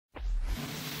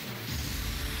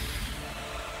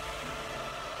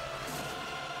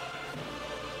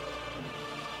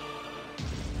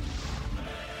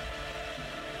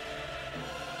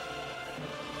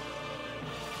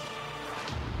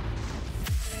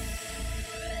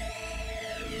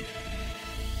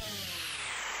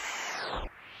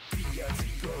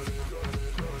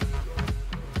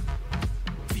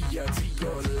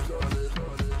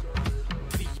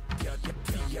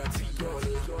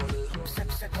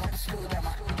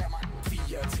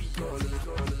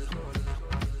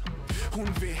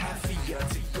vil have 4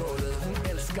 til gulvet. Hun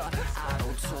elsker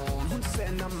autotune. Hun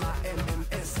sender mig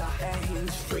MMS'er af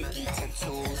hendes freaky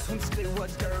tattoos. Hun skriver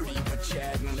dirty på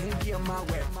chatten. Hun giver mig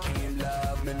webcam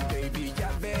love. Men baby,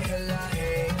 jeg vil hellere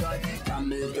have godt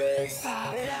gammeldags.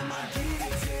 Lad mig give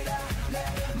det til dig.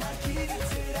 Lad mig give det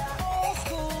til dig. Old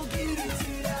school, give det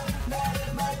til dig.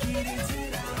 Lad mig give det til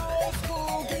dig. Old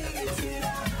school, give det til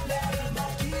dig. Lad mig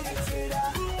give det til dig.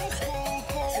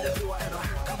 Til der bliver af dig.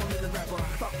 Kommer med en rapper.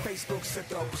 Fuck Facebook, sæt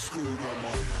dig op på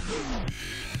skuldrummer.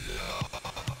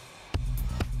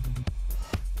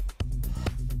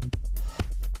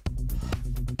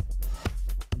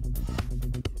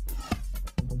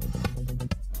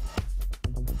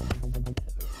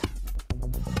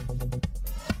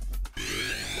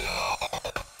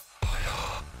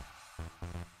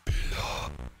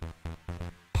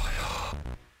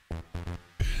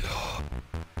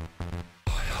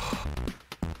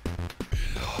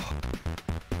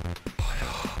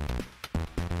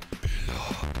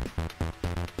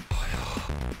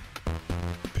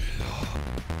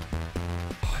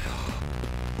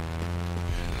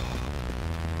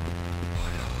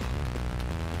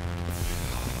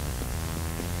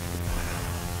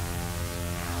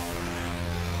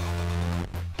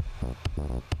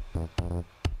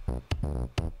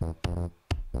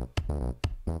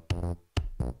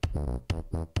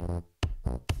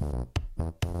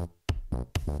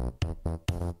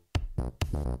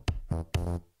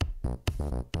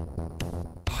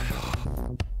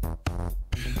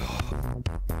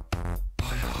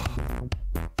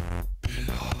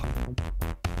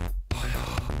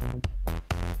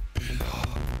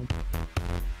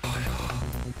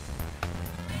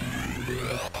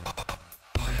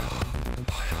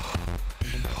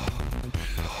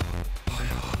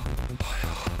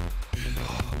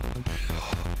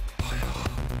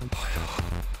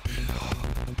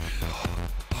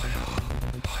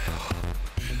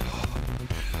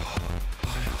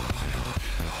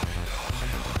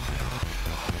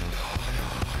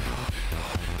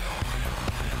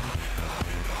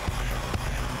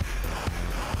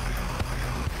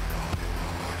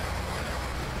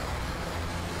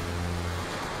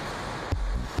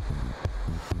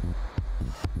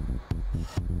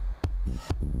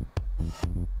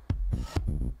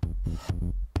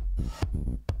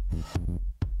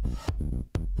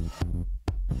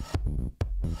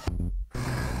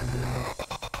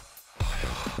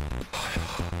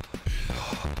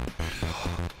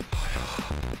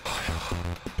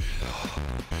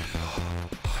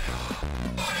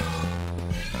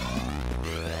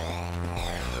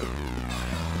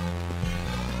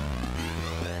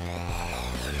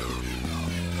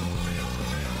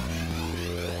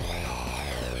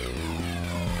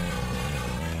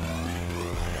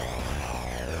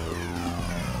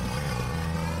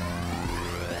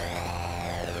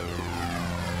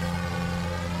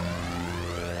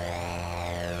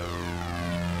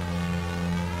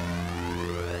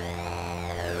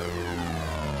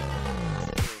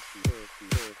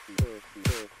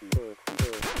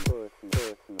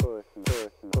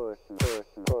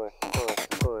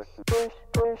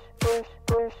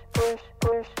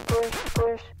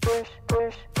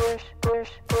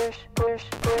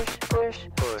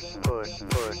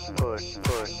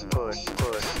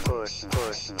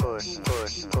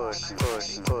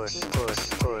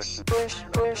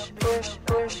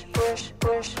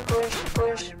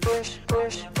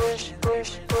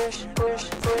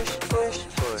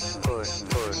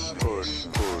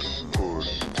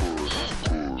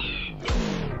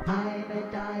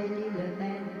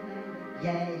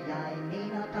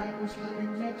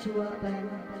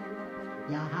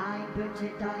 Jeg har en bøn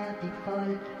til dig og dit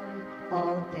folk,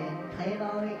 og den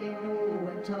kræver ikke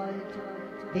nogen tolk.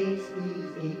 Hvis I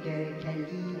ikke kan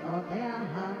lide at være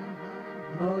her,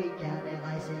 må I gerne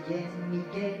rejse hjem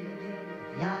igen.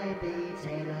 Jeg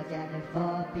betaler gerne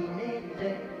for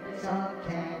billetten, så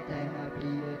kan den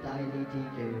blive dejligt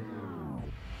igen.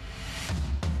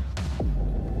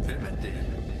 Hvem er det,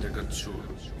 der går tur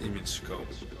i min skov?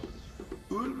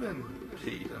 Ulven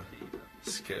Peter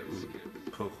skal ud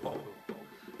på rov.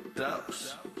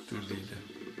 Dags, du lille,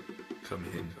 kom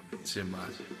hen til mig.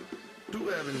 Du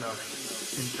er vel nok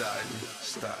en dejlig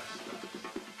start.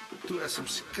 Du er som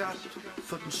skabt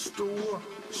for den store,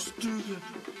 stygge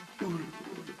ulv.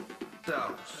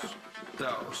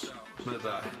 Dags med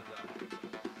dig.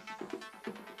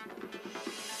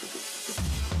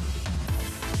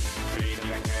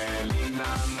 Peter kan ligne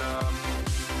andre,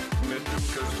 men du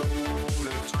kan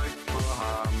stole tryk på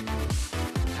ham.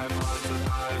 Han frelser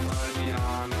dig fra de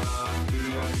andre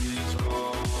dyr i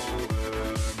skoven.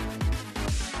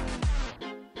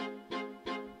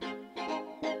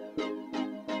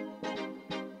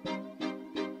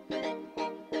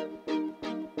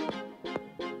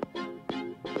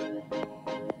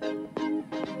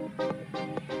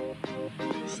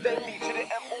 fuldstændig til det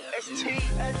MOST.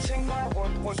 Alting var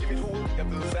rundt i mit hoved. Jeg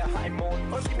ved, hvad jeg har i morgen.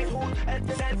 Rundt i mit hoved. Alt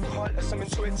den alkohol er som en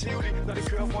tur i Tivoli, når det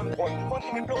kører rundt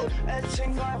i mit blod.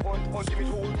 Alting var rundt i mit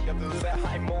hoved. Jeg ved, hvad jeg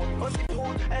har i morgen. Rundt i mit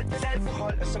hoved. Alt den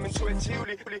alkohol er som en tur i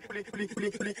Tivoli.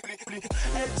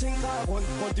 Alting var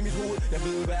rundt i mit hoved. Jeg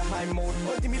ved, hvad jeg har i morgen.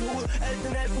 Rundt i mit hoved. Alt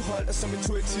den alkohol er som en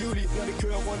tur i Tivoli, når det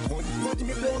kører rundt i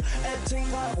mit blod. Alting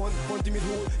var rundt i mit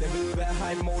hoved. Jeg ved, hvad jeg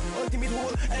har i morgen. Rundt i mit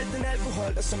hoved. Alt den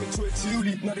alkohol er som en tur i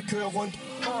Tivoli, når det kører rundt.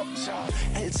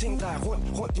 Alting drejer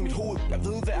rundt i mit hoved. Jeg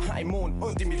ved, hvad jeg har i morgen.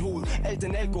 Ondt i mit hoved. Alt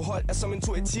den alkohol er som en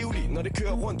tur i Tivoli, når det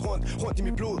kører rundt i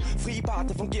mit blod. Fri bar,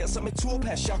 der fungerer som et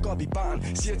turpas. Jeg går op i baren,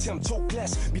 siger til ham 2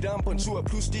 glas. Mit armbåndsur er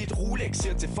pludselig et Rolex.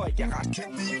 Siger til folk, jeg er ret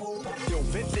kendt i Europa. Jo,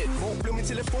 vent lidt, hvor blev min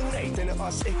telefon af? Den er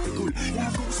også ægte guld. Jeg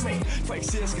har god smag, for ikke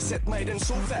siger, jeg skal sætte mig i den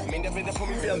sofa. Men jeg venter på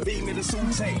min BMW med det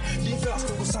soltag. Lige før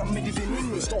stod du sammen med de veninde.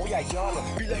 Nu står jeg i hjørnet,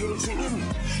 bilder hele tiden.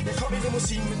 Jeg kom i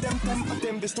limousine med dem og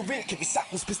dem. Hvis du vil, kan vi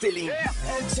sagtens bestille en.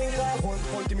 Alting er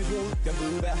rundt i mit hoved. Jeg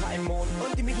ved, hvad jeg har i morgen.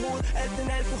 Ondt i mit hoved. Alt den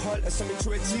alkohol er som en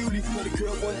tur i Tivoli, når det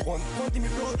kører rundt i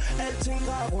mit blod. Alting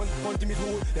er rundt i mit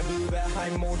hoved. Jeg ved, hvad jeg har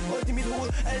i morgen. Ondt i mit hoved.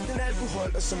 Alt den alkohol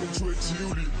er som en tur i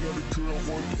Tivoli, når det kører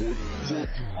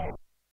rundt.